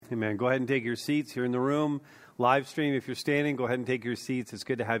Amen. Go ahead and take your seats here in the room. Live stream, if you're standing, go ahead and take your seats. It's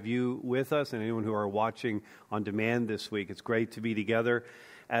good to have you with us and anyone who are watching on demand this week. It's great to be together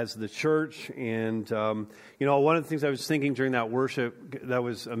as the church. And, one of the things I was thinking during that worship, that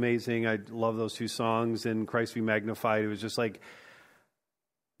was amazing. I love those two songs, and Christ Be Magnified. It was just like,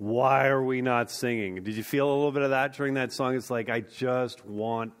 why are we not singing? Did you feel a little bit of that during that song? It's like, I just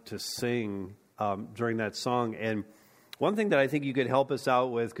want to sing during that song. And one thing that I think you could help us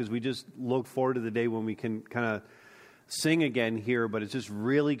out with, because we just look forward to the day when we can kind of sing again here, but it's just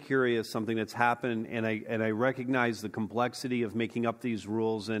really curious, something that's happened, and I recognize the complexity of making up these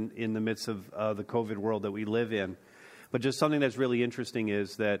rules in the midst of the COVID world that we live in. But just something that's really interesting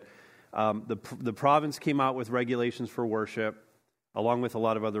is that the province came out with regulations for worship, along with a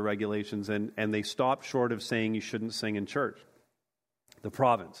lot of other regulations, and they stopped short of saying you shouldn't sing in church, the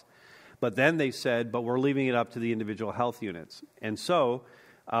province. But then they said, but we're leaving it up to the individual health units. And so,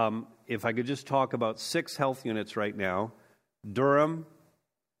 if I could just talk about 6 health units right now: Durham,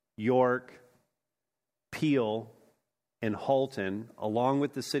 York, Peel, and Halton, along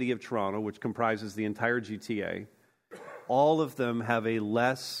with the city of Toronto, which comprises the entire GTA, all of them have a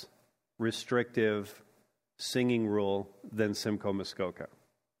less restrictive singing rule than Simcoe Muskoka.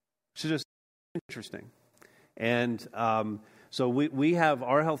 Which is just interesting. And so we have,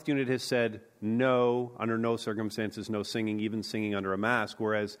 our health unit has said no, under no circumstances, no singing, even singing under a mask,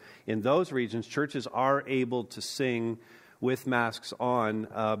 whereas in those regions, churches are able to sing with masks on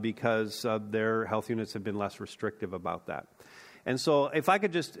because their health units have been less restrictive about that. And so if I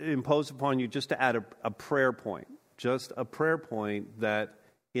could just impose upon you just to add a prayer point, just a prayer point that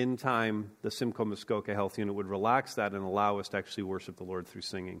in time the Simcoe Muskoka health unit would relax that and allow us to actually worship the Lord through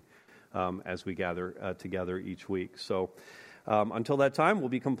singing as we gather together each week. So until that time, we'll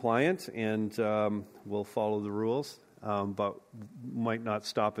be compliant and we'll follow the rules, but might not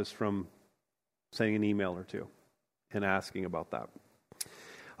stop us from sending an email or two and asking about that.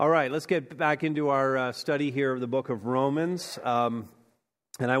 All right, let's get back into our study here of the book of Romans. And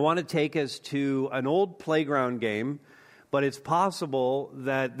I want to take us to an old playground game, but it's possible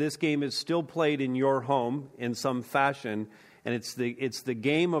that this game is still played in your home in some fashion. And it's the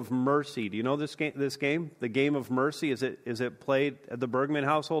game of mercy. Do you know this game? The game of mercy. Is it played at the Bergman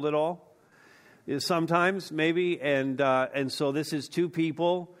household at all? Sometimes, maybe. And so this is 2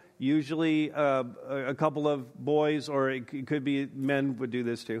 people, usually a couple of boys, or it could be men would do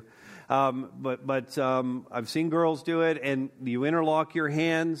this too. But I've seen girls do it, and you interlock your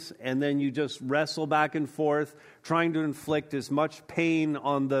hands, and then you just wrestle back and forth, trying to inflict as much pain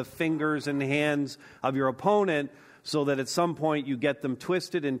on the fingers and hands of your opponent, so that at some point you get them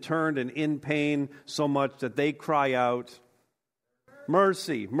twisted and turned and in pain so much that they cry out,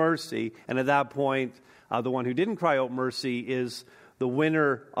 mercy, mercy. And at that point, the one who didn't cry out mercy is the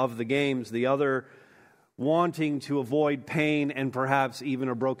winner of the games. The other, wanting to avoid pain and perhaps even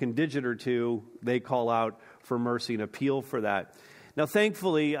a broken digit or two, they call out for mercy and appeal for that. Now,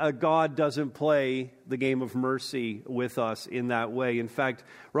 thankfully, God doesn't play the game of mercy with us in that way. In fact,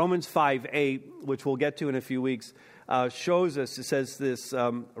 Romans 5:8, which we'll get to in a few weeks, shows us, it says this,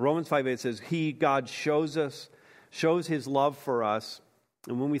 Romans 5:8 says, God shows His love for us.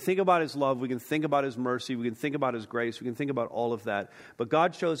 And when we think about His love, we can think about His mercy, we can think about His grace, we can think about all of that. But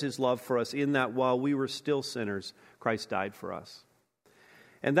God shows His love for us in that while we were still sinners, Christ died for us.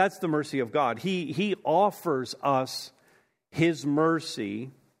 And that's the mercy of God. He offers us His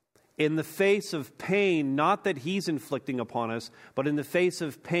mercy in the face of pain, not that He's inflicting upon us, but in the face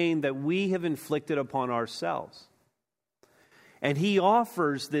of pain that we have inflicted upon ourselves. And He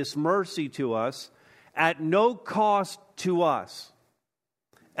offers this mercy to us at no cost to us,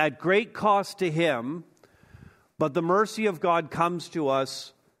 at great cost to Him, but the mercy of God comes to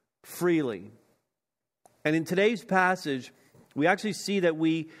us freely. And in today's passage, we actually see that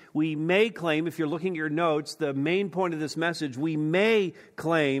we may claim, if you're looking at your notes, the main point of this message, we may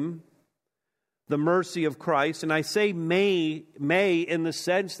claim the mercy of Christ. And I say may in the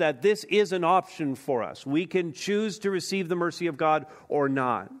sense that this is an option for us. We can choose to receive the mercy of God or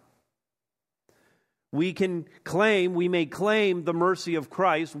not. We may claim the mercy of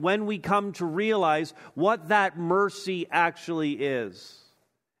Christ when we come to realize what that mercy actually is.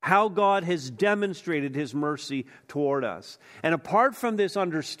 How God has demonstrated His mercy toward us. And apart from this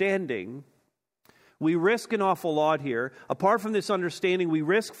understanding, we risk an awful lot here. Apart from this understanding, we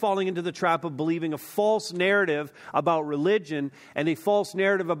risk falling into the trap of believing a false narrative about religion and a false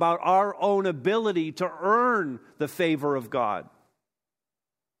narrative about our own ability to earn the favor of God.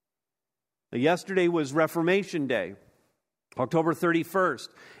 Now, yesterday was Reformation Day. October 31st.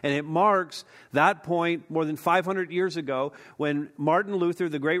 And it marks that point more than 500 years ago when Martin Luther,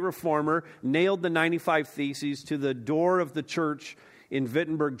 the great reformer, nailed the 95 Theses to the door of the church in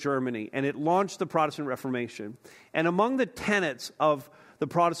Wittenberg, Germany. And it launched the Protestant Reformation. And among the tenets of the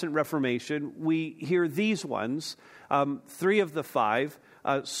Protestant Reformation, we hear these ones, 3 of the 5,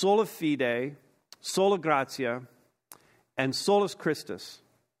 sola fide, sola gratia, and solus Christus.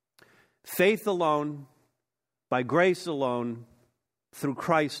 Faith alone, by grace alone, through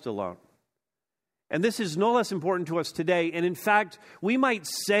Christ alone. And this is no less important to us today. And in fact, we might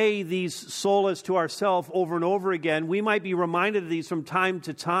say these solas to ourselves over and over again. We might be reminded of these from time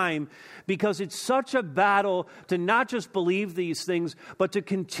to time because it's such a battle to not just believe these things, but to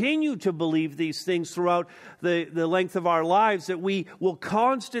continue to believe these things throughout the length of our lives, that we will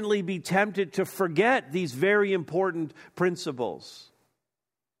constantly be tempted to forget these very important principles.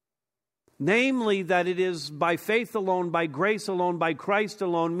 Namely, that it is by faith alone, by grace alone, by Christ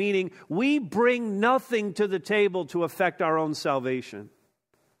alone, meaning we bring nothing to the table to affect our own salvation.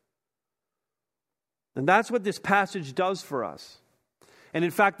 And that's what this passage does for us. And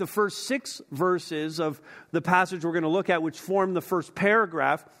in fact, the first 6 verses of the passage we're going to look at, which form the first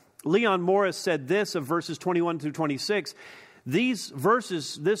paragraph, Leon Morris said this of verses 21 through 26, these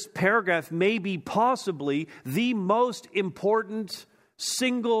verses, this paragraph may be possibly the most important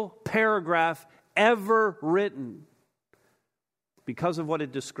single paragraph ever written because of what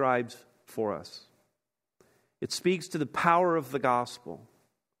it describes for us. It speaks to the power of the gospel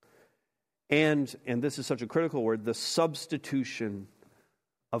and this is such a critical word, the substitution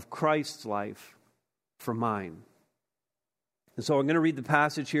of Christ's life for mine. And so I'm going to read the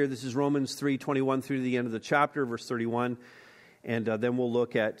passage here. This is Romans 3:21 through the end of the chapter, verse 31, and then we'll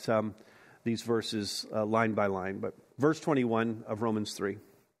look at these verses line by line. But verse 21 of Romans 3.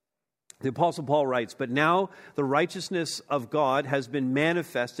 The Apostle Paul writes, "But now the righteousness of God has been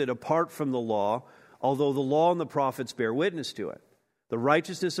manifested apart from the law, although the law and the prophets bear witness to it. The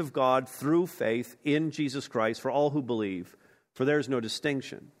righteousness of God through faith in Jesus Christ for all who believe, for there is no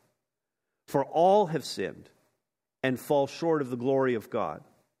distinction. For all have sinned and fall short of the glory of God,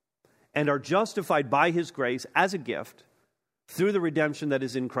 and are justified by His grace as a gift, through the redemption that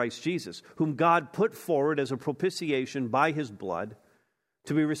is in Christ Jesus, whom God put forward as a propitiation by His blood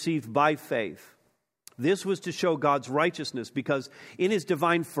to be received by faith. This was to show God's righteousness, because in His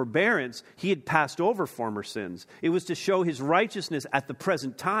divine forbearance, He had passed over former sins. It was to show His righteousness at the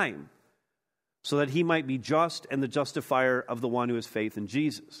present time, so that He might be just and the justifier of the one who has faith in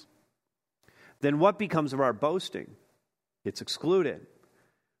Jesus. Then what becomes of our boasting? It's excluded.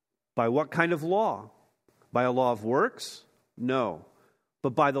 By what kind of law? By a law of works? No,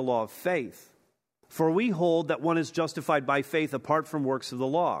 but by the law of faith. For we hold that one is justified by faith apart from works of the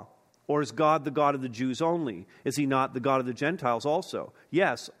law. Or is God the God of the Jews only? Is He not the God of the Gentiles also?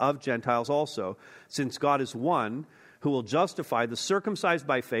 Yes, of Gentiles also, since God is one who will justify the circumcised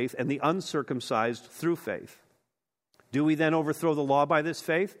by faith and the uncircumcised through faith. Do we then overthrow the law by this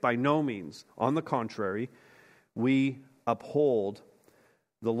faith? By no means. On the contrary, we uphold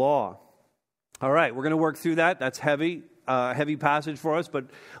the law." All right, we're going to work through that. That's heavy passage for us, but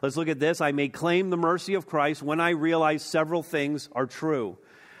let's look at this. "I may claim the mercy of Christ when I realize several things are true."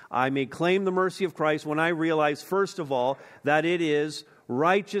 I may claim the mercy of Christ when I realize, first of all, that it is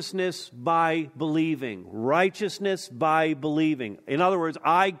righteousness by believing. Righteousness by believing. In other words,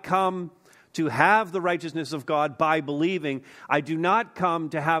 I come to have the righteousness of God by believing. I do not come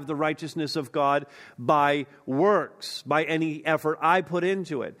to have the righteousness of God by works, by any effort I put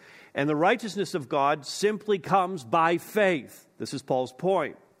into it. And the righteousness of God simply comes by faith. This is Paul's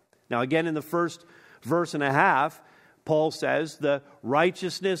point. Now again, in the first verse and a half, Paul says the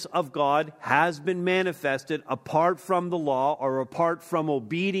righteousness of God has been manifested apart from the law, or apart from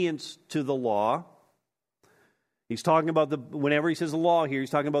obedience to the law. He's talking about whenever he says the law here, he's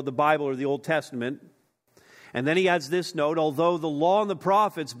talking about the Bible or the Old Testament. And then he adds this note, although the law and the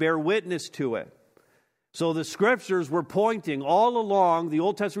prophets bear witness to it. So the scriptures were pointing all along, the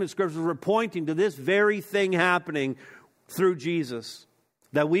Old Testament scriptures were pointing to this very thing happening through Jesus,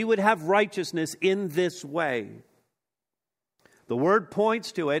 that we would have righteousness in this way. The word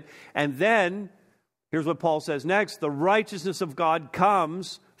points to it, and then, here's what Paul says next, the righteousness of God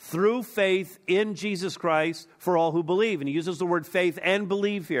comes through faith in Jesus Christ for all who believe. And he uses the word faith and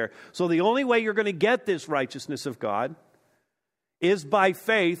believe here. So the only way you're going to get this righteousness of God is by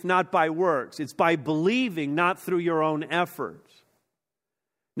faith, not by works. It's by believing, not through your own efforts.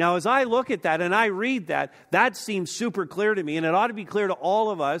 Now, as I look at that and I read that, that seems super clear to me, and it ought to be clear to all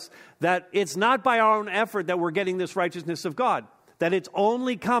of us that it's not by our own effort that we're getting this righteousness of God. that it's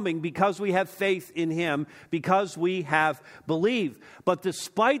only coming because we have faith in Him, because we have believed. But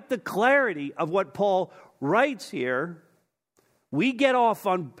despite the clarity of what Paul writes here, we get off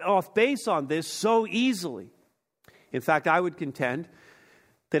base on this so easily. In fact, I would contend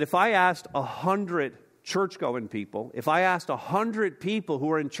that if I asked 100 church-going people, if I asked 100 people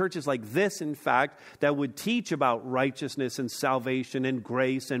who are in churches like this, in fact, that would teach about righteousness and salvation and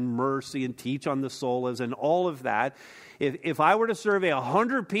grace and mercy and teach on the solas and all of that, if I were to survey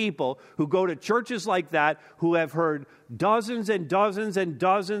 100 people who go to churches like that, who have heard dozens and dozens and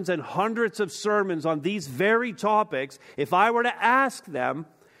dozens and hundreds of sermons on these very topics, if I were to ask them,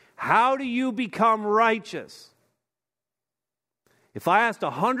 how do you become righteous? If I asked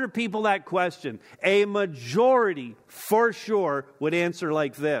 100 people that question, a majority, for sure, would answer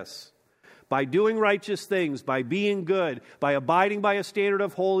like this: by doing righteous things, by being good, by abiding by a standard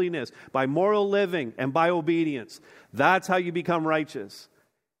of holiness, by moral living, and by obedience. That's how you become righteous.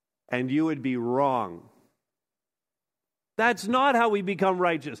 And you would be wrong. That's not how we become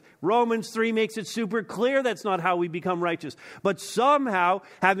righteous. Romans 3 makes it super clear that's not how we become righteous. But somehow,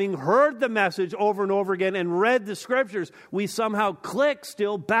 having heard the message over and over again and read the scriptures, we somehow click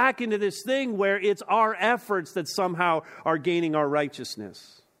still back into this thing where it's our efforts that somehow are gaining our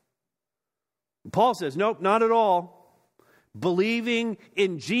righteousness. Paul says, nope, not at all. Believing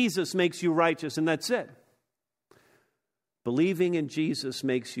in Jesus makes you righteous, and that's it. Believing in Jesus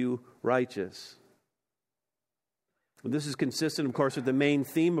makes you righteous. This is consistent, of course, with the main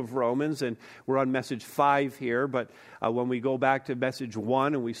theme of Romans, and we're on message 5 here, but when we go back to message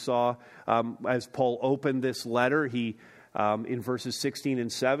 1, and we saw, as Paul opened this letter, he, in verses 16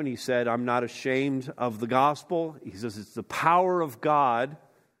 and 7, he said, I'm not ashamed of the gospel. He says it's the power of God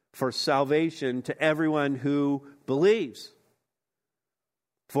for salvation to everyone who believes.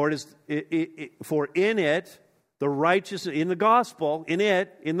 For in it, the righteousness, in the gospel, in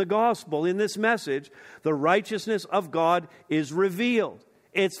this message, the righteousness of God is revealed.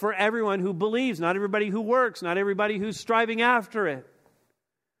 It's for everyone who believes, not everybody who works, not everybody who's striving after it.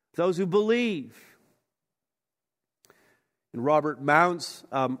 Those who believe. And Robert Mounce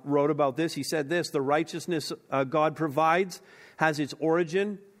wrote about this. He said this: the righteousness God provides has its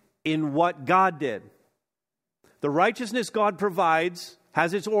origin in what God did. The righteousness God provides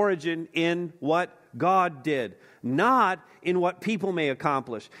has its origin in what God did, not in what people may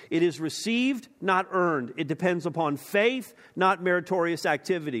accomplish. It is received, not earned. It depends upon faith, not meritorious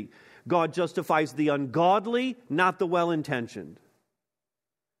activity. God justifies the ungodly, not the well-intentioned.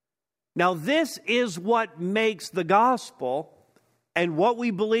 Now, this is what makes the gospel and what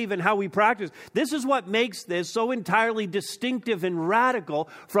we believe and how we practice. This is what makes this so entirely distinctive and radical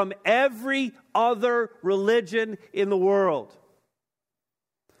from every other religion in the world.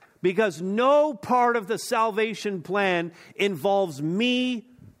 Because no part of the salvation plan involves me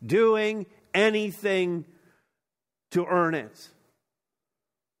doing anything to earn it.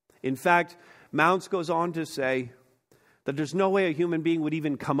 In fact, Mounce goes on to say that there's no way a human being would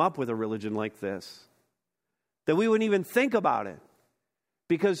even come up with a religion like this. That we wouldn't even think about it.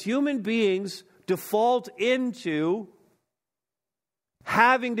 Because human beings default into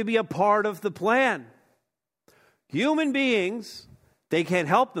having to be a part of the plan. Human beings, they can't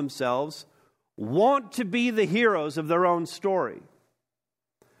help themselves, want to be the heroes of their own story.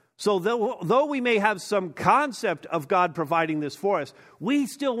 So though we may have some concept of God providing this for us, we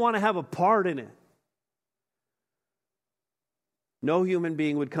still want to have a part in it. No human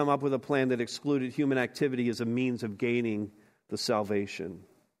being would come up with a plan that excluded human activity as a means of gaining the salvation.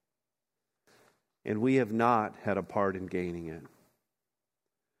 And we have not had a part in gaining it.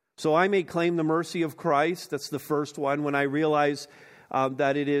 So I may claim the mercy of Christ. That's the first one. When I realize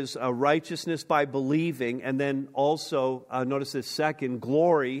that it is righteousness by believing, and then also, notice this second,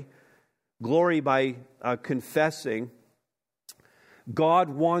 glory by confessing. God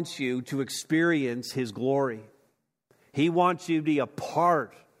wants you to experience His glory. He wants you to be a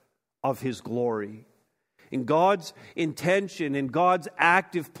part of His glory. And God's intention and God's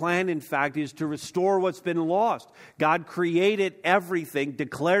active plan, in fact, is to restore what's been lost. God created everything,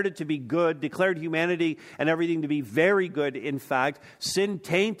 declared it to be good, declared humanity and everything to be very good, in fact. Sin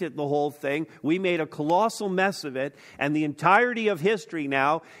tainted the whole thing. We made a colossal mess of it. And the entirety of history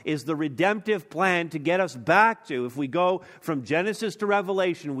now is the redemptive plan to get us back to, if we go from Genesis to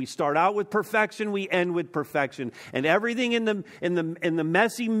Revelation, we start out with perfection, we end with perfection. And everything in the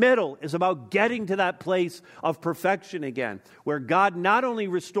messy middle is about getting to that place of perfection again, where God not only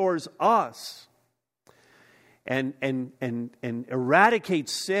restores us and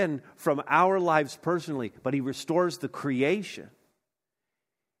eradicates sin from our lives personally, but He restores the creation.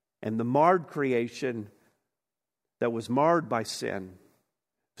 And the marred creation that was marred by sin.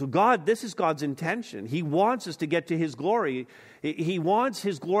 So God, this is God's intention. He wants us to get to His glory. He wants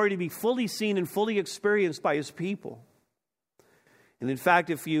His glory to be fully seen and fully experienced by His people. And in fact,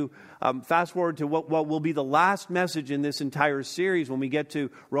 if you fast forward to what will be the last message in this entire series, when we get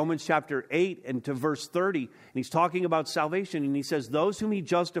to Romans chapter 8 and to verse 30, and he's talking about salvation, and he says, those whom He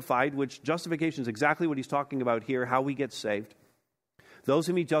justified, which justification is exactly what he's talking about here, how we get saved. Those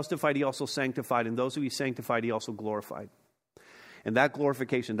whom He justified, He also sanctified, and those whom He sanctified, He also glorified. And that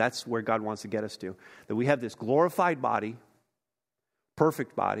glorification, that's where God wants to get us to. That we have this glorified body,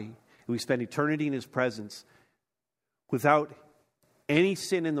 perfect body, and we spend eternity in His presence without any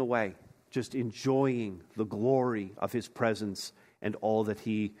sin in the way, just enjoying the glory of His presence and all that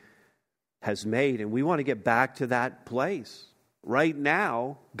He has made. And we want to get back to that place. Right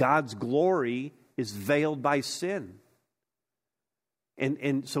now, God's glory is veiled by sin.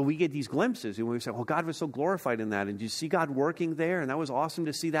 And so we get these glimpses, and we say, well, God was so glorified in that. And you see God working there, and that was awesome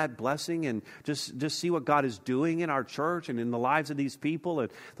to see that blessing, and just see what God is doing in our church and in the lives of these people.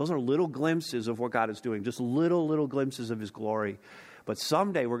 And those are little glimpses of what God is doing, just little glimpses of His glory. But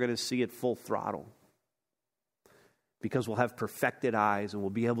someday we're going to see it full throttle, because we'll have perfected eyes, and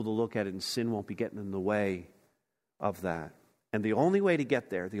we'll be able to look at it, and sin won't be getting in the way of that. And the only way to get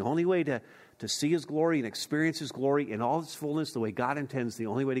there, the only way to see His glory and experience His glory in all its fullness, the way God intends, the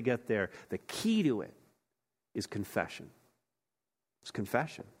only way to get there, the key to it is confession. It's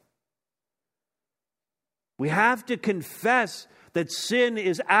confession. We have to confess that sin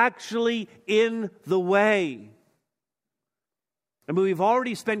is actually in the way. I mean, we've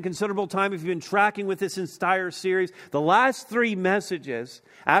already spent considerable time, if you've been tracking with this entire series, the last 3 messages,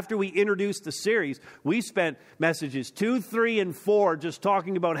 after we introduced the series, we spent messages 2, 3, and 4 just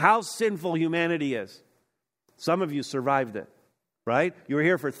talking about how sinful humanity is. Some of you survived it, right? You were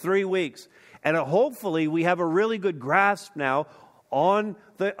here for 3 weeks. And hopefully we have a really good grasp now on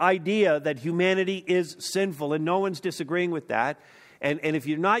the idea that humanity is sinful, and no one's disagreeing with that. And if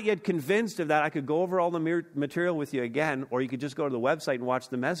you're not yet convinced of that, I could go over all the material with you again, or you could just go to the website and watch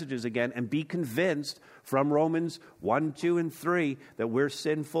the messages again and be convinced from Romans 1, 2, and 3 that we're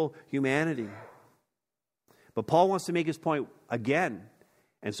sinful humanity. But Paul wants to make his point again.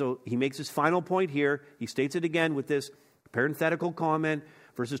 And so he makes his final point here. He states it again with this parenthetical comment,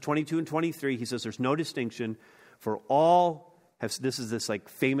 verses 22 and 23. He says there's no distinction, for all this is this like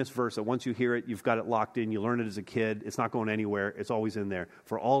famous verse that once you hear it, you've got it locked in. You learn it as a kid. It's not going anywhere. It's always in there.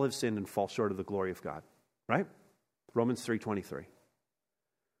 For all have sinned and fall short of the glory of God. Right? Romans 3:23.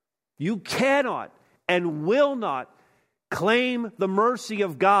 You cannot and will not claim the mercy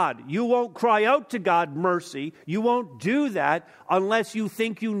of God. You won't cry out to God mercy. You won't do that unless you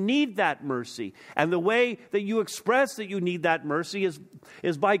think you need that mercy. And the way that you express that you need that mercy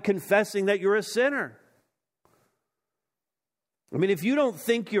is by confessing that you're a sinner. I mean, if you don't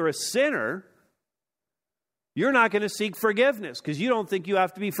think you're a sinner, you're not going to seek forgiveness, because you don't think you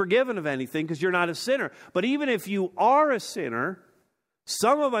have to be forgiven of anything because you're not a sinner. But even if you are a sinner,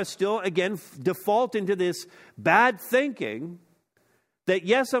 some of us still, again, default into this bad thinking that,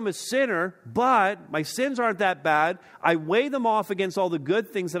 yes, I'm a sinner, but my sins aren't that bad. I weigh them off against all the good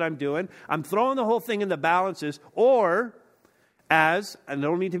things that I'm doing. I'm throwing the whole thing in the balances, or as, and I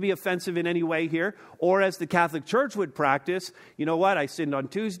don't mean to be offensive in any way here, or as the Catholic Church would practice, you know what, I sinned on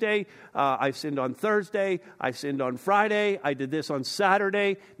Tuesday, I sinned on Thursday, I sinned on Friday, I did this on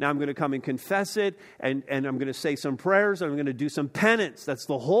Saturday, now I'm going to come and confess it, and I'm going to say some prayers, and I'm going to do some penance. That's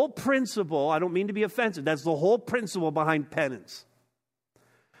the whole principle. I don't mean to be offensive. That's the whole principle behind penance.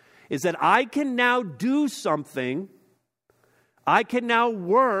 Is that I can now do something, I can now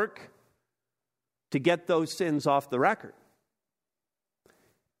work to get those sins off the record.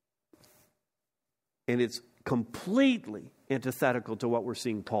 And it's completely antithetical to what we're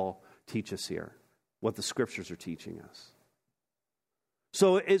seeing Paul teach us here, what the Scriptures are teaching us.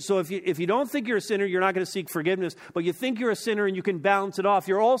 So if you don't think you're a sinner, you're not going to seek forgiveness, but you think you're a sinner and you can balance it off,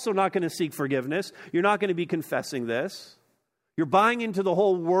 you're also not going to seek forgiveness. You're not going to be confessing this. You're buying into the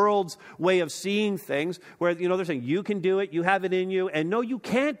whole world's way of seeing things, where, you know, they're saying you can do it, you have it in you, and no, you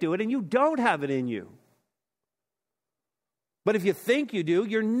can't do it, and you don't have it in you. But if you think you do,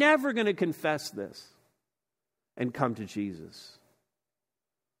 you're never going to confess this and come to Jesus.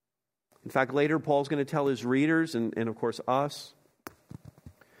 In fact, later Paul's going to tell his readers, and of course us,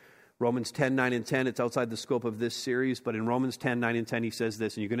 Romans 10, 9, and 10, it's outside the scope of this series, but in Romans 10, 9, and 10, he says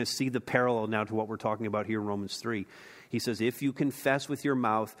this, and you're going to see the parallel now to what we're talking about here in Romans 3. He says, if you confess with your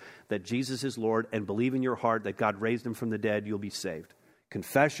mouth that Jesus is Lord and believe in your heart that God raised him from the dead, you'll be saved.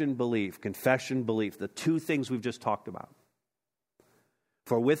 Confession, belief, the two things we've just talked about.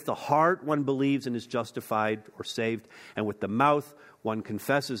 For with the heart one believes and is justified or saved, and with the mouth one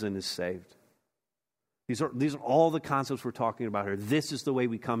confesses and is saved. These are all the concepts we're talking about here. This is the way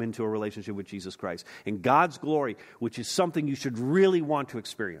we come into a relationship with Jesus Christ. And God's glory, which is something you should really want to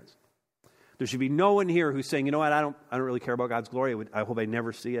experience. There should be no one here who's saying, you know what, I don't really care about God's glory. I hope I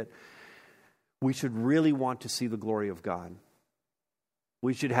never see it. We should really want to see the glory of God.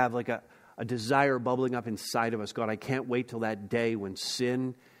 We should have like a desire bubbling up inside of us. God, I can't wait till that day when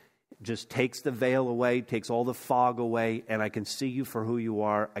sin just takes the veil away, takes all the fog away, and I can see you for who you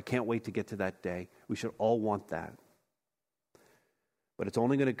are. I can't wait to get to that day. We should all want that. But it's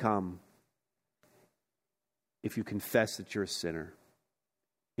only going to come if you confess that you're a sinner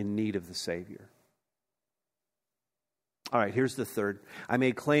in need of the Savior. All right, here's the third. I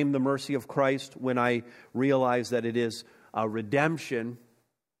may claim the mercy of Christ when I realize that it is a redemption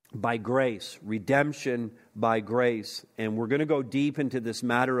by grace. Redemption by grace. And we're going to go deep into this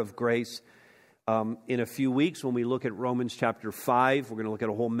matter of grace in a few weeks when we look at Romans chapter 5. We're going to look at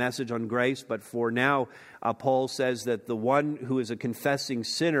a whole message on grace. But for now, Paul says that the one who is a confessing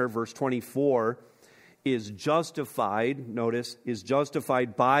sinner, verse 24, is justified, notice, is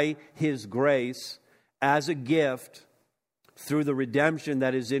justified by his grace as a gift through the redemption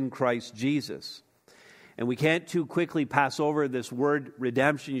that is in Christ Jesus. And we can't too quickly pass over this word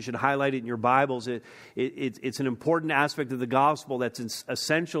redemption. You should highlight it in your Bibles. It's an important aspect of the gospel that's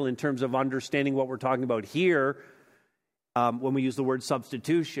essential in terms of understanding what we're talking about here when we use the word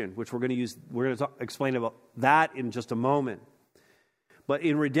substitution, which we're going to explain about that in just a moment. But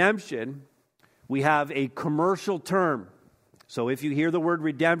in redemption, we have a commercial term. So if you hear the word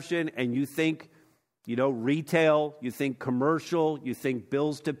redemption and you think, retail, you think commercial, you think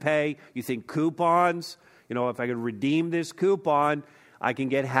bills to pay, you think coupons. If I could redeem this coupon, I can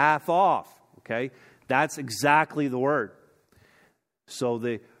get half off. Okay? That's exactly the word. So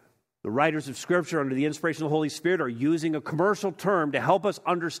the writers of Scripture under the inspiration of the Holy Spirit are using a commercial term to help us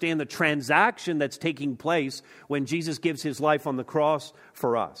understand the transaction that's taking place when Jesus gives his life on the cross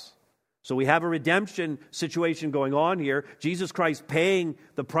for us. So we have a redemption situation going on here. Jesus Christ paying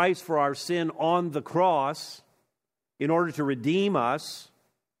the price for our sin on the cross in order to redeem us.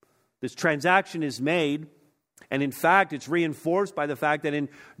 This transaction is made. And in fact, it's reinforced by the fact that in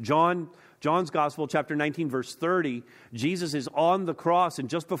John's Gospel, chapter 19, verse 30, Jesus is on the cross, and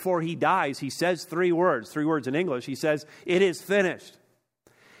just before he dies, he says three words in English. He says, "It is finished."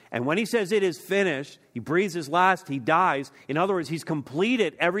 And when he says it is finished, he breathes his last, he dies. In other words, he's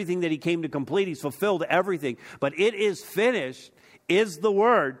completed everything that he came to complete. He's fulfilled everything. But it is finished is the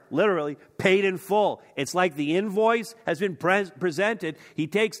word, literally, paid in full. It's like the invoice has been presented. He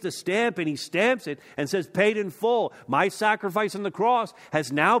takes the stamp and he stamps it and says, paid in full. My sacrifice on the cross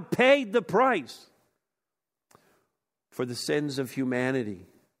has now paid the price for the sins of humanity.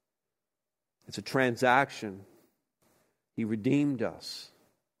 It's a transaction. He redeemed us.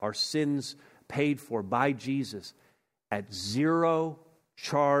 Our sins paid for by Jesus at zero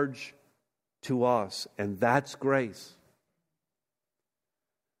charge to us. And that's grace.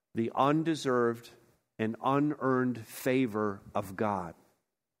 The undeserved and unearned favor of God.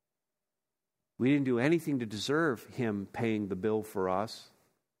 We didn't do anything to deserve him paying the bill for us,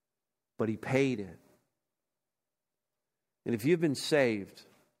 but he paid it. And if you've been saved,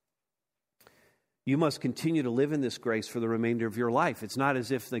 you must continue to live in this grace for the remainder of your life. It's not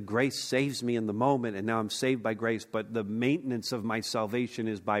as if the grace saves me in the moment and now I'm saved by grace, but the maintenance of my salvation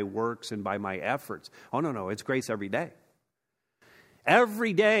is by works and by my efforts. Oh, no, it's grace every day.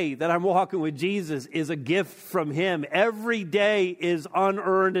 Every day that I'm walking with Jesus is a gift from him. Every day is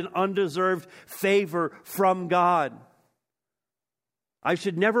unearned and undeserved favor from God. I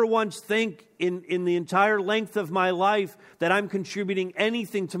should never once think in the entire length of my life that I'm contributing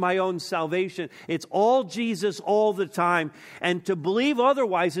anything to my own salvation. It's all Jesus all the time. And to believe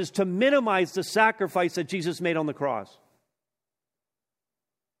otherwise is to minimize the sacrifice that Jesus made on the cross.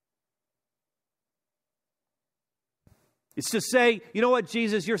 It's to say, you know what,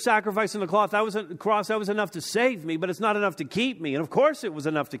 Jesus, your sacrifice on the cross, that was enough to save me, but it's not enough to keep me. And of course it was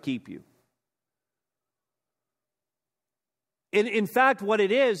enough to keep you. In fact, what it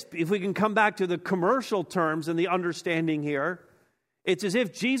is, if we can come back to the commercial terms and the understanding here, it's as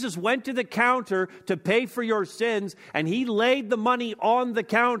if Jesus went to the counter to pay for your sins, and he laid the money on the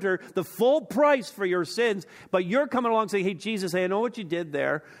counter, the full price for your sins, but you're coming along saying, hey, Jesus, I know what you did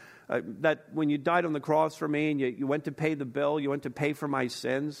there. That when you died on the cross for me and you went to pay the bill, you went to pay for my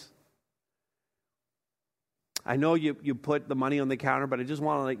sins. I know you put the money on the counter, but I just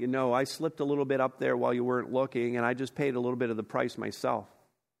want to let you know I slipped a little bit up there while you weren't looking, and I just paid a little bit of the price myself.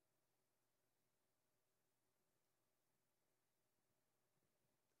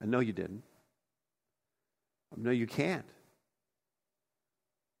 I know you didn't. I know you can't.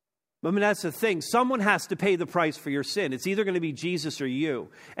 I mean, that's the thing. Someone has to pay the price for your sin. It's either going to be Jesus or you.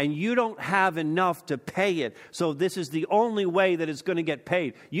 And you don't have enough to pay it. So this is the only way that it's going to get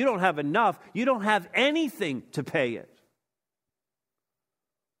paid. You don't have enough. You don't have anything to pay it.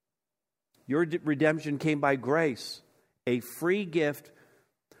 Your redemption came by grace. A free gift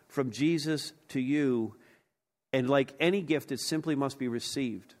from Jesus to you. And like any gift, it simply must be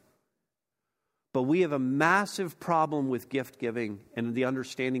received. But we have a massive problem with gift giving and the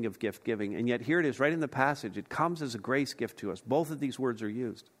understanding of gift giving. And yet here it is right in the passage. It comes as a grace gift to us. Both of these words are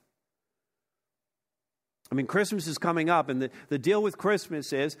used. I mean, Christmas is coming up, and the deal with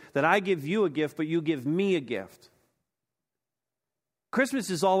Christmas is that I give you a gift, but you give me a gift. Christmas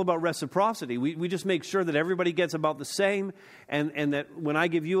is all about reciprocity. We just make sure that everybody gets about the same, and that when I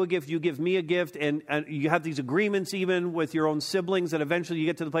give you a gift, you give me a gift, and you have these agreements even with your own siblings that eventually you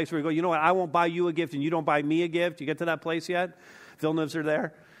get to the place where you go, you know what, I won't buy you a gift and you don't buy me a gift. You get to that place yet? Villeneuves are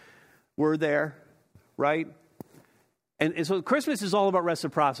there. We're there, right? And so Christmas is all about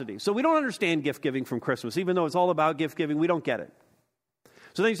reciprocity. So we don't understand gift giving from Christmas. Even though it's all about gift giving, we don't get it.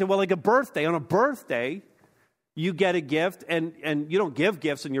 So then you say, well, like a birthday. On a birthday, you get a gift, and you don't give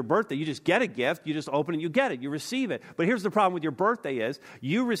gifts on your birthday. You just get a gift. You just open it, you get it, you receive it. But here's the problem with your birthday is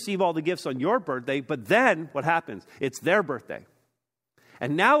you receive all the gifts on your birthday, but then what happens? It's their birthday.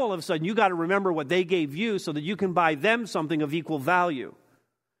 And now all of a sudden you got to remember what they gave you so that you can buy them something of equal value.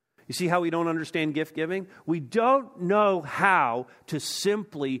 You see how we don't understand gift giving? We don't know how to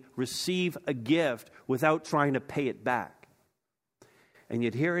simply receive a gift without trying to pay it back. And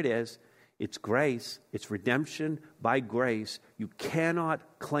yet here it is. It's grace. It's redemption by grace. You cannot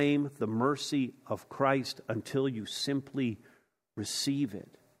claim the mercy of Christ until you simply receive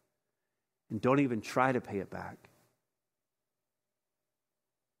it. And don't even try to pay it back.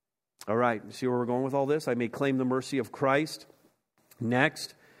 All right, see where we're going with all this? I may claim the mercy of Christ.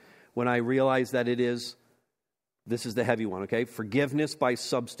 Next, when I realize that this is the heavy one, okay? Forgiveness by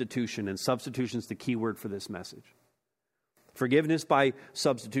substitution. And substitution is the key word for this message. Forgiveness by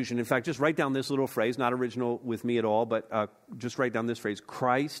substitution. In fact, just write down this little phrase, not original with me at all, but just write down this phrase,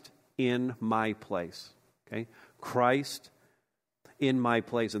 Christ in my place. Okay? Christ in my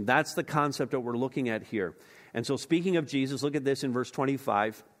place. And that's the concept that we're looking at here. And so speaking of Jesus, look at this in verse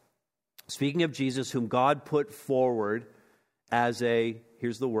 25. Speaking of Jesus, whom God put forward as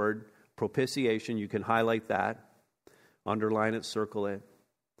here's the word, propitiation. You can highlight that, underline it, circle it.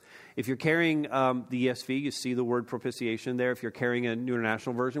 If you're carrying the ESV, you see the word propitiation there. If you're carrying a New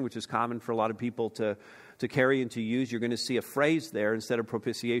International Version, which is common for a lot of people to carry and to use, you're going to see a phrase there. Instead of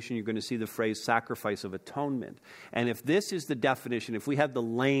propitiation, you're going to see the phrase sacrifice of atonement. And if this is the definition, if we had the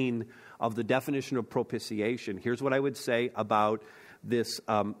lane of the definition of propitiation, here's what I would say about this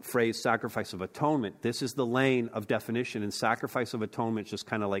phrase sacrifice of atonement. This is the lane of definition, and sacrifice of atonement is just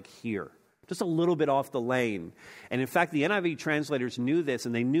kind of like here. Just a little bit off the lane. And in fact, the NIV translators knew this,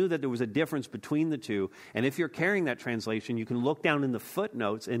 and they knew that there was a difference between the two. And if you're carrying that translation, you can look down in the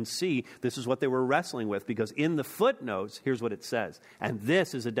footnotes and see this is what they were wrestling with, because in the footnotes, here's what it says. And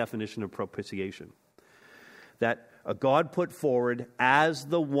this is a definition of propitiation. That God put forward as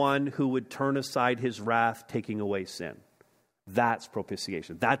the one who would turn aside his wrath, taking away sin. That's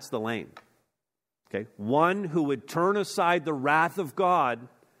propitiation. That's the lane. Okay? One who would turn aside the wrath of God,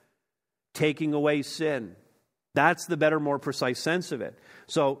 taking away sin. That's the better, more precise sense of it.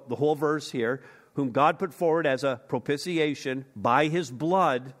 So the whole verse here, whom God put forward as a propitiation by his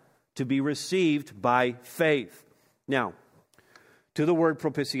blood to be received by faith. Now, to the word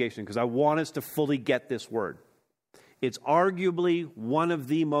propitiation, because I want us to fully get this word. It's arguably one of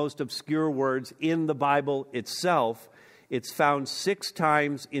the most obscure words in the Bible itself. It's found 6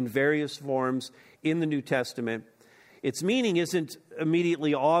 times in various forms in the New Testament. Its meaning isn't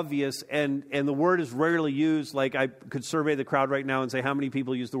immediately obvious, and the word is rarely used. Like, I could survey the crowd right now and say, how many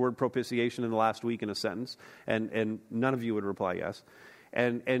people used the word propitiation in the last week in a sentence? And none of you would reply yes.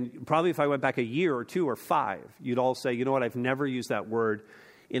 And probably if I went back a year or 2 or 5, you'd all say, you know what, I've never used that word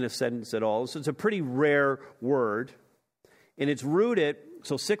in a sentence at all. So it's a pretty rare word. And it's rooted,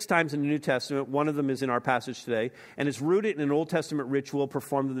 so 6 times in the New Testament, one of them is in our passage today, and it's rooted in an Old Testament ritual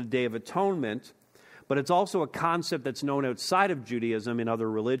performed on the Day of Atonement. But it's also a concept that's known outside of Judaism in other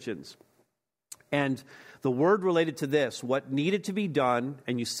religions. And the word related to this, what needed to be done,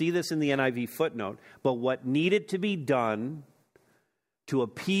 and you see this in the NIV footnote, but what needed to be done to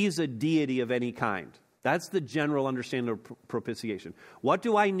appease a deity of any kind. That's the general understanding of propitiation. What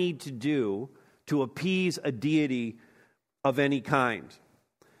do I need to do to appease a deity of any kind?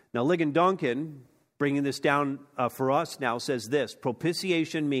 Now, Ligon Duncan bringing this down for us now, says this: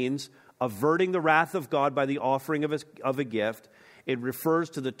 propitiation means averting the wrath of God by the offering of a gift. It refers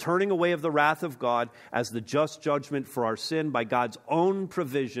to the turning away of the wrath of God as the just judgment for our sin by God's own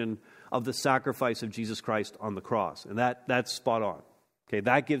provision of the sacrifice of Jesus Christ on the cross. And that's spot on. Okay,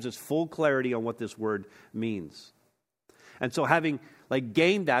 that gives us full clarity on what this word means. And so having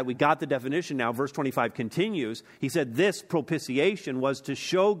gained that, we got the definition now. Verse 25 continues. He said this propitiation was to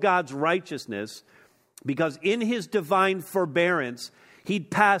show God's righteousness because in his divine forbearance, he'd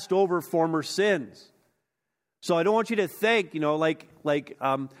passed over former sins. So I don't want you to think,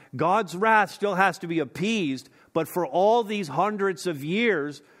 God's wrath still has to be appeased, but for all these hundreds of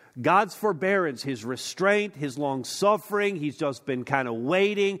years, God's forbearance, his restraint, his long suffering, he's just been kind of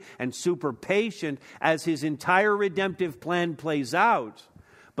waiting and super patient as his entire redemptive plan plays out.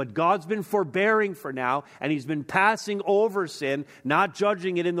 But God's been forbearing for now, and he's been passing over sin, not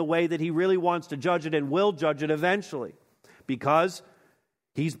judging it in the way that he really wants to judge it and will judge it eventually. Because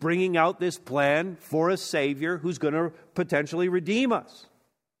he's bringing out this plan for a Savior who's going to potentially redeem us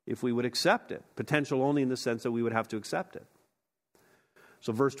if we would accept it. Potential only in the sense that we would have to accept it.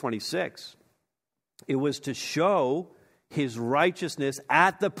 So verse 26, it was to show his righteousness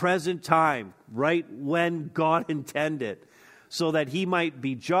at the present time, right when God intended, so that he might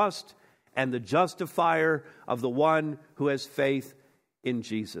be just and the justifier of the one who has faith in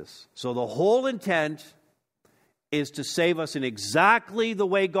Jesus. So the whole intent is to save us in exactly the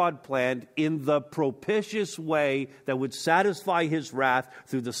way God planned, in the propitious way that would satisfy his wrath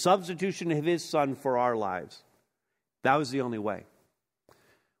through the substitution of his Son for our lives. That was the only way,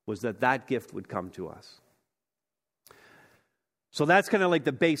 was that gift would come to us. So that's kind of like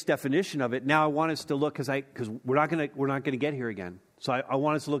the base definition of it. Now I want us to look, because we're not going to get here again. So I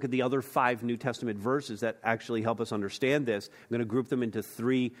want us to look at the other 5 New Testament verses that actually help us understand this. I'm going to group them into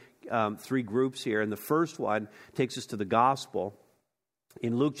three groups here. And the first one takes us to the gospel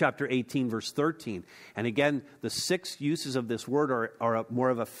in Luke chapter 18, verse 13. And again, the 6 uses of this word are more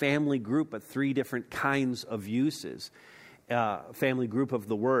of a family group, but 3 different kinds of uses. Family group of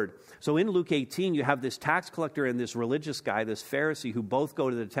the word. So in Luke 18, you have this tax collector and this religious guy, this Pharisee, who both go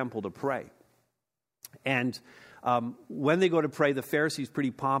to the temple to pray. And when they go to pray, the Pharisee's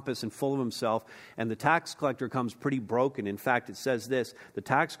pretty pompous and full of himself, and the tax collector comes pretty broken. In fact, it says this: the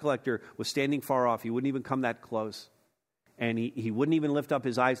tax collector was standing far off. He wouldn't even come that close. And he wouldn't even lift up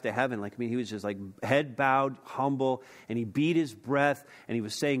his eyes to heaven. He was just head bowed, humble, and he beat his breath, and he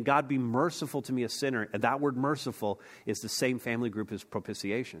was saying, God, be merciful to me, a sinner. And that word merciful is the same family group as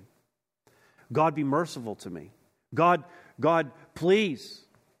propitiation. God, be merciful to me. God, please,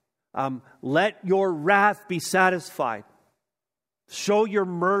 let your wrath be satisfied. Show your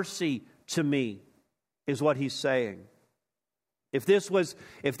mercy to me, is what he's saying. If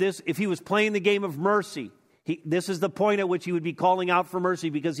he was playing the game of mercy, this is the point at which he would be calling out for mercy,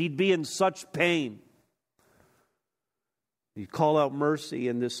 because he'd be in such pain. He'd call out mercy,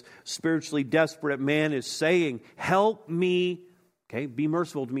 and this spiritually desperate man is saying, help me, be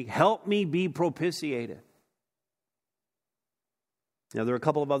merciful to me, help me be propitiated. Now, there are a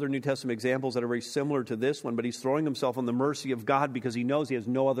couple of other New Testament examples that are very similar to this one, but he's throwing himself on the mercy of God because he knows he has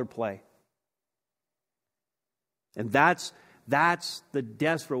no other play. And that's the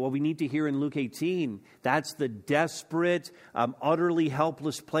desperate, what we need to hear in Luke 18. That's the desperate, utterly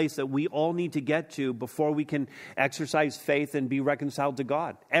helpless place that we all need to get to before we can exercise faith and be reconciled to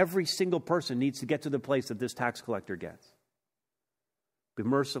God. Every single person needs to get to the place that this tax collector gets. Be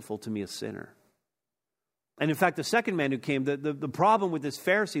merciful to me, a sinner. And in fact, the second man who came, the problem with this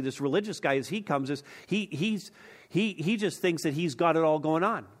Pharisee, this religious guy, as he comes, is he just thinks that he's got it all going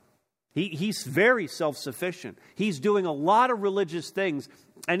on. He's very self-sufficient. He's doing a lot of religious things,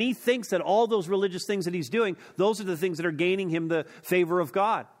 and he thinks that all those religious things that he's doing, those are the things that are gaining him the favor of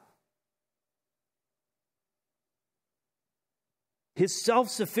God. His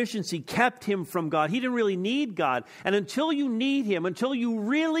self-sufficiency kept him from God. He didn't really need God. And until you need him, until you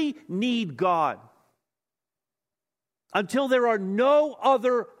really need God, until there are no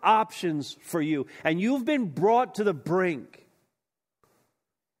other options for you, and you've been brought to the brink,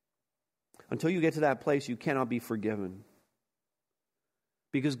 until you get to that place, you cannot be forgiven.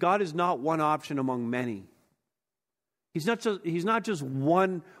 Because God is not one option among many. He's not just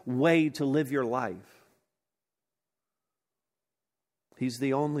one way to live your life. He's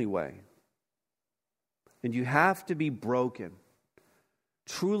the only way. And you have to be broken,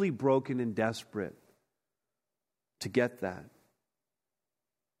 truly broken and desperate, to get that.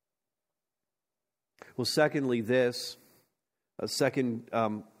 Well, secondly, a second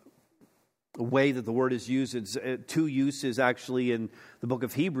way that the word is used. It's two uses actually in the book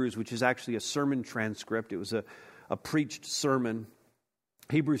of Hebrews, which is actually a sermon transcript. It was a preached sermon.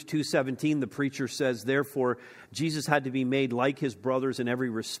 Hebrews 2:17, the preacher says, therefore, Jesus had to be made like his brothers in every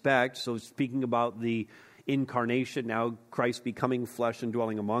respect. So speaking about the incarnation, now Christ becoming flesh and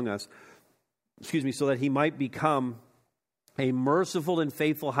dwelling among us, so that he might become a merciful and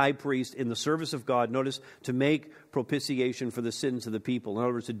faithful high priest in the service of God, notice, to make propitiation for the sins of the people. In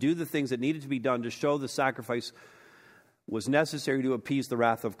other words, to do the things that needed to be done to show the sacrifice was necessary to appease the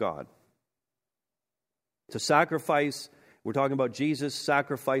wrath of God. To sacrifice, we're talking about Jesus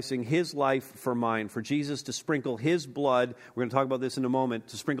sacrificing his life for mine, for Jesus to sprinkle his blood, we're going to talk about this in a moment,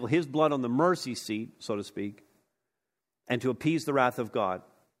 to sprinkle his blood on the mercy seat, so to speak, and to appease the wrath of God.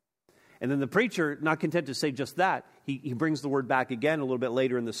 And then the preacher, not content to say just that, he brings the word back again a little bit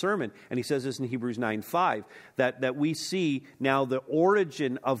later in the sermon, and he says this in Hebrews 9:5, that we see now the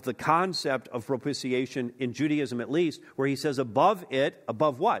origin of the concept of propitiation in Judaism at least, where he says above it,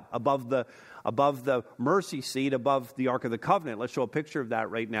 above what? Above the mercy seat, above the Ark of the Covenant. Let's show a picture of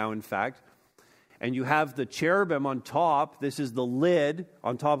that right now, in fact. And you have the cherubim on top. This is the lid,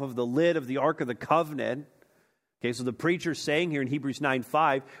 on top of the lid of the Ark of the Covenant. Okay, so the preacher's saying here in Hebrews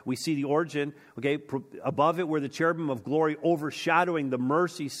 9:5, we see the origin, okay, above it were the cherubim of glory overshadowing the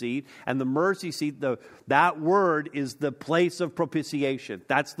mercy seat, and the mercy seat, that word is the place of propitiation.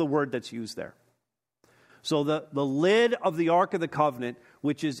 That's the word that's used there. So the lid of the Ark of the Covenant,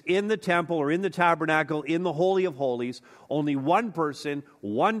 which is in the temple or in the tabernacle, in the Holy of Holies, only one person,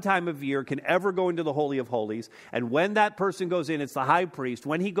 one time of year can ever go into the Holy of Holies. And when that person goes in, it's the high priest.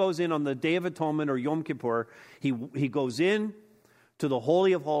 When he goes in on the Day of Atonement or Yom Kippur, he goes in to the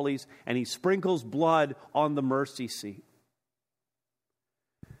Holy of Holies and he sprinkles blood on the mercy seat,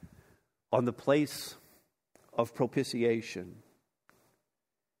 on the place of propitiation.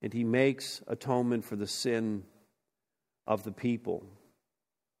 And he makes atonement for the sin of the people.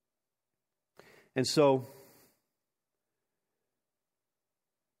 And so,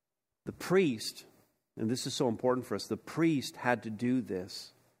 the priest, and this is so important for us, the priest had to do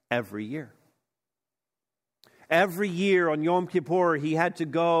this every year. Every year on Yom Kippur, he had to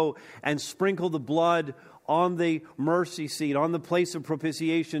go and sprinkle the blood on the mercy seat, on the place of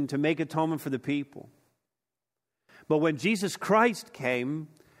propitiation to make atonement for the people. But when Jesus Christ came,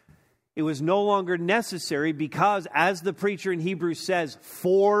 it was no longer necessary because, as the preacher in Hebrews says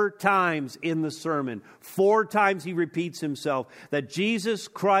 4 times in the sermon, 4 times he repeats himself, that Jesus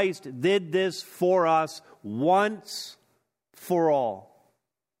Christ did this for us once for all.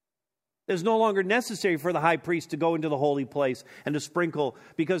 It's no longer necessary for the high priest to go into the holy place and to sprinkle,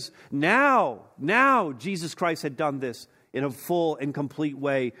 because now Jesus Christ had done this in a full and complete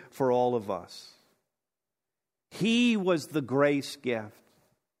way for all of us. He was the grace gift.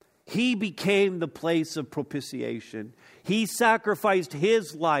 He became the place of propitiation. He sacrificed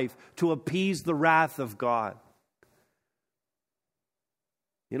his life to appease the wrath of God.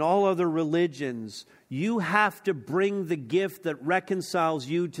 In all other religions, you have to bring the gift that reconciles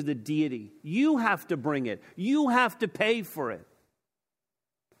you to the deity. You have to bring it. You have to pay for it.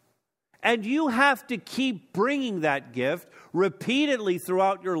 And you have to keep bringing that gift repeatedly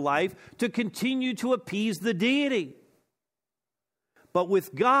throughout your life to continue to appease the deity. But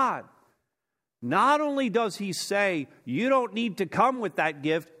with God, not only does he say, you don't need to come with that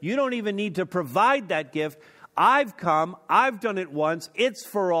gift, you don't even need to provide that gift. I've come, I've done it once, it's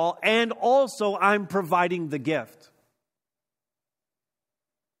for all, and also I'm providing the gift.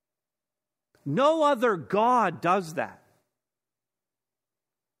 No other God does that.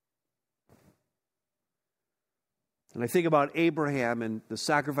 And I think about Abraham and the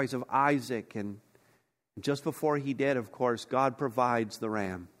sacrifice of Isaac, and just before he did, of course, God provides the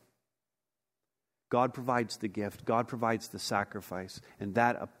ram. God provides the gift. God provides the sacrifice. And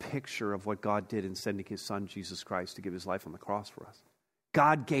that a picture of what God did in sending his son, Jesus Christ, to give his life on the cross for us.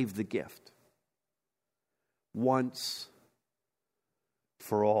 God gave the gift. Once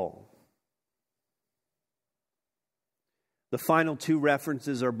for all. The final 2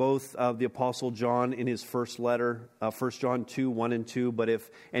 references are both of the Apostle John in his first letter, 1 John 2, 1 and 2. But if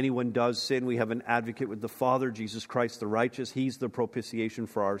anyone does sin, we have an advocate with the Father, Jesus Christ the righteous. He's the propitiation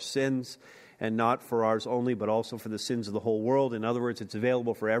for our sins, and not for ours only, but also for the sins of the whole world. In other words, it's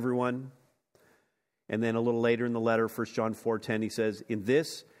available for everyone. And then a little later in the letter, 1 John 4:10, he says, In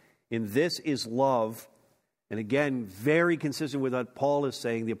this is love. And again, very consistent with what Paul is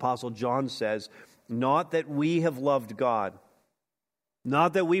saying, the Apostle John says, not that we have loved God,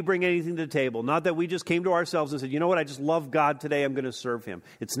 not that we bring anything to the table, not that we just came to ourselves and said, you know what, I just love God today, I'm going to serve him.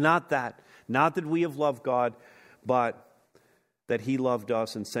 It's not that. Not that we have loved God, but that he loved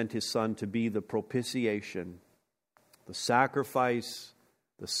us and sent his Son to be the propitiation, the sacrifice,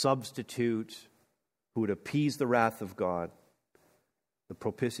 the substitute who would appease the wrath of God, the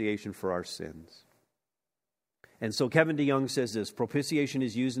propitiation for our sins. And so Kevin DeYoung says this: propitiation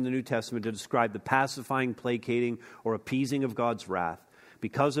is used in the New Testament to describe the pacifying, placating, or appeasing of God's wrath.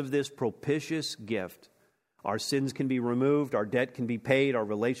 Because of this propitious gift, our sins can be removed, our debt can be paid, our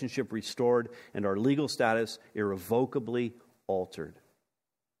relationship restored, and our legal status irrevocably altered.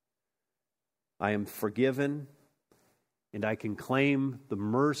 I am forgiven, and I can claim the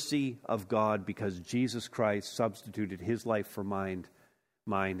mercy of God because Jesus Christ substituted his life for mine,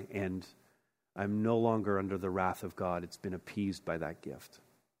 and I'm no longer under the wrath of God. It's been appeased by that gift.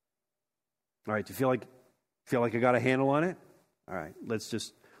 All right, do you feel like I got a handle on it? All right, let's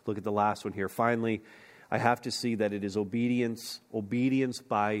just look at the last one here. Finally, I have to see that it is obedience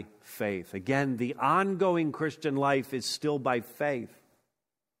by faith. Again, the ongoing Christian life is still by faith.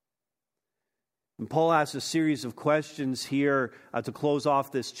 And Paul asks a series of questions here to close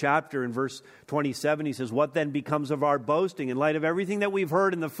off this chapter. In verse 27, he says, "What then becomes of our boasting? In light of everything that we've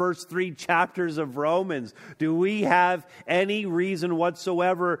heard in the first 3 chapters of Romans, do we have any reason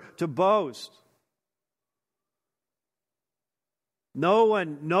whatsoever to boast?" No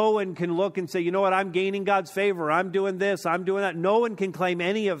one can look and say, you know what, I'm gaining God's favor, I'm doing this, I'm doing that. No one can claim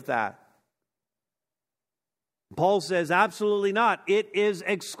any of that. Paul says, absolutely not. It is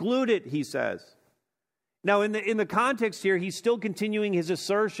excluded, he says. Now, in the context here, he's still continuing his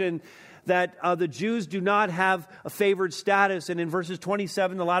assertion that the Jews do not have a favored status. And in verses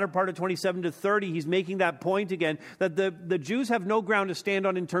 27, the latter part of 27 to 30, he's making that point again, that the Jews have no ground to stand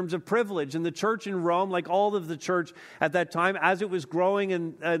on in terms of privilege. And the church in Rome, like all of the church at that time, as it was growing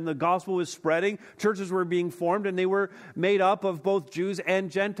and the gospel was spreading, churches were being formed, and they were made up of both Jews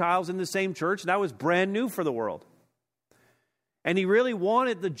and Gentiles in the same church. That was brand new for the world. And he really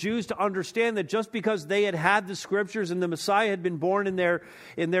wanted the Jews to understand that just because they had the Scriptures and the Messiah had been born in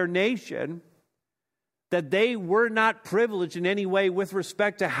their nation, that they were not privileged in any way with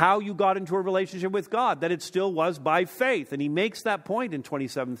respect to how you got into a relationship with God, that it still was by faith. And he makes that point in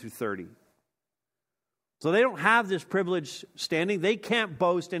 27 through 30. So they don't have this privileged standing. They can't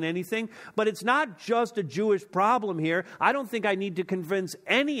boast in anything. But it's not just a Jewish problem here. I don't think I need to convince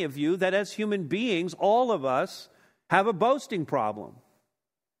any of you that as human beings, all of us have a boasting problem.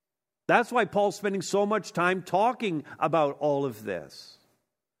 That's why Paul's spending so much time talking about all of this.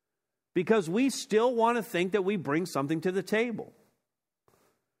 Because we still want to think that we bring something to the table.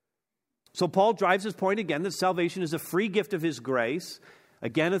 So Paul drives his point again that salvation is a free gift of his grace.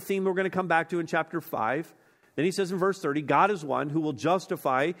 Again, a theme we're going to come back to in chapter 5. Then he says in verse 30, God is one who will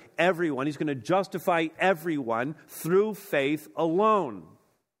justify everyone. He's going to justify everyone through faith alone.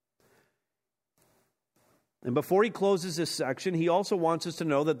 And before he closes this section, he also wants us to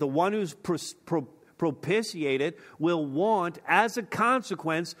know that the one who's propitiated will want, as a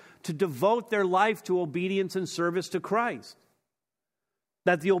consequence, to devote their life to obedience and service to Christ.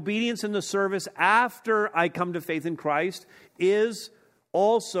 That the obedience and the service after I come to faith in Christ is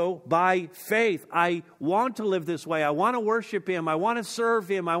also by faith. I want to live this way. I want to worship Him. I want to serve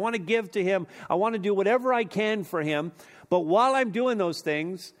Him. I want to give to Him. I want to do whatever I can for Him. But while I'm doing those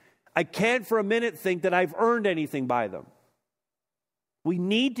things, I can't for a minute think that I've earned anything by them. We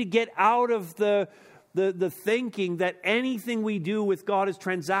need to get out of the thinking that anything we do with God is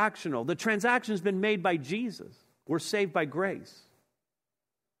transactional. The transaction has been made by Jesus. We're saved by grace.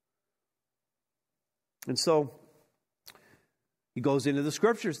 And so he goes into the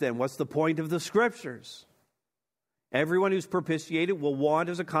Scriptures then. What's the point of the Scriptures? Everyone who's propitiated will want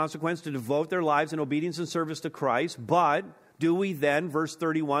as a consequence to devote their lives in obedience and service to Christ, but do we then, verse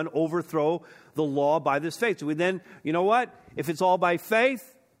 31, overthrow the law by this faith? Do we then, you know what? If it's all by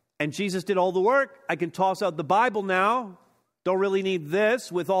faith and Jesus did all the work, I can toss out the Bible now. Don't really need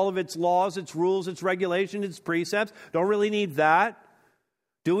this with all of its laws, its rules, its regulations, its precepts. Don't really need that.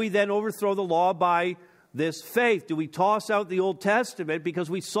 Do we then overthrow the law by this faith? Do we toss out the Old Testament?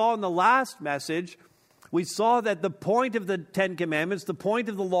 Because we saw in the last message, we saw that the point of the Ten Commandments, the point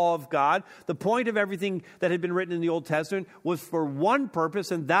of the law of God, the point of everything that had been written in the Old Testament was for one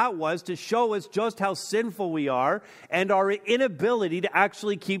purpose, and that was to show us just how sinful we are and our inability to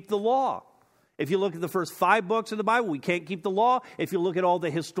actually keep the law. If you look at the first 5 books of the Bible, we can't keep the law. If you look at all the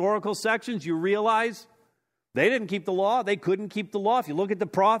historical sections, you realize they didn't keep the law. They couldn't keep the law. If you look at the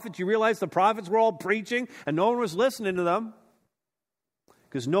prophets, you realize the prophets were all preaching and no one was listening to them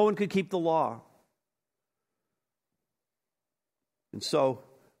because no one could keep the law. And so,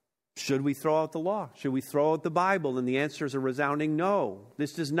 should we throw out the law? Should we throw out the Bible? And the answer is a resounding no.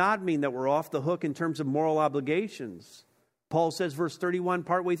 This does not mean that we're off the hook in terms of moral obligations. Paul says, verse 31,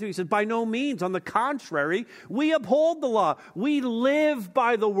 partway through, he says, by no means, on the contrary, we uphold the law. We live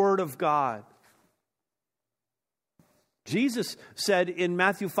by the word of God. Jesus said in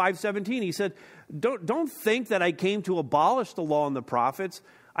Matthew 5:17, he said, don't think that I came to abolish the law and the prophets.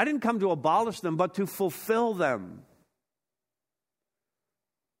 I didn't come to abolish them, but to fulfill them.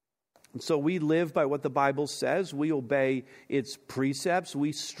 And so we live by what the Bible says. We obey its precepts.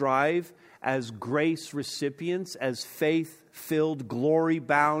 We strive as grace recipients, as faith-filled,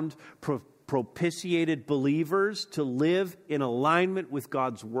 glory-bound, propitiated believers to live in alignment with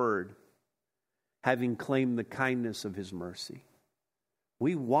God's word, having claimed the kindness of his mercy.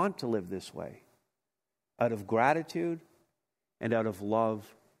 We want to live this way out of gratitude and out of love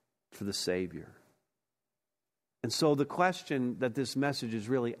for the Savior. And so the question that this message is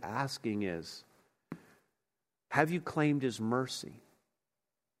really asking is, have you claimed his mercy?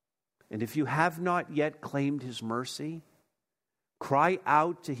 And if you have not yet claimed his mercy, cry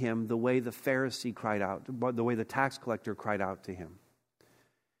out to him the way the Pharisee cried out, the way the tax collector cried out to him.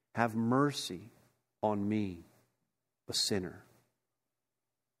 Have mercy on me, a sinner.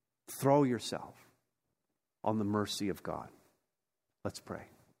 Throw yourself on the mercy of God. Let's pray.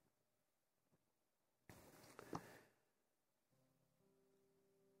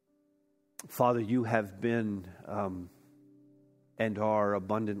 Father, you have been and are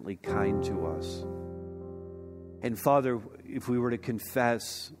abundantly kind to us. And Father, if we were to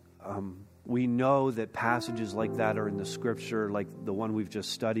confess, we know that passages like that are in the Scripture, like the one we've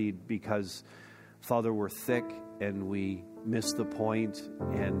just studied, because, Father, we're thick and we miss the point,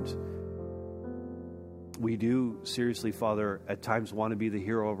 and we do seriously, Father, at times want to be the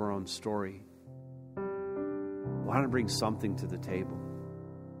hero of our own story. We want to bring something to the table.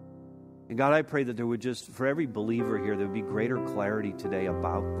 And God, I pray that there would just, for every believer here, there would be greater clarity today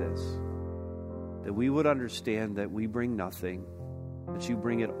about this. That we would understand that we bring nothing, that you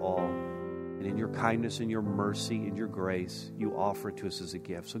bring it all. And in your kindness and your mercy and your grace, you offer it to us as a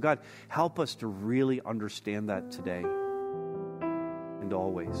gift. So God, help us to really understand that today and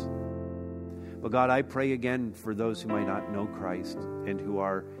always. But God, I pray again for those who might not know Christ and who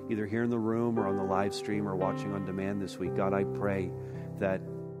are either here in the room or on the live stream or watching on demand this week. God, I pray that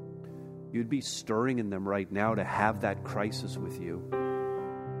you'd be stirring in them right now to have that crisis with you,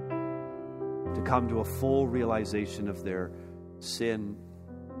 to come to a full realization of their sin,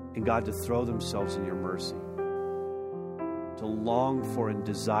 and God, to throw themselves in your mercy, to long for and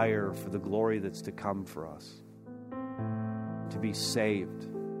desire for the glory that's to come for us, to be saved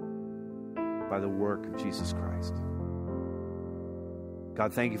by the work of Jesus Christ.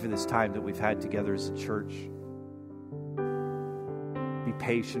 God, thank you for this time that we've had together as a church. Be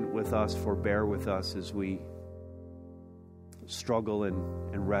patient with us, forbear with us as we struggle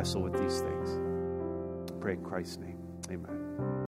and wrestle with these things. I pray in Christ's name. Amen.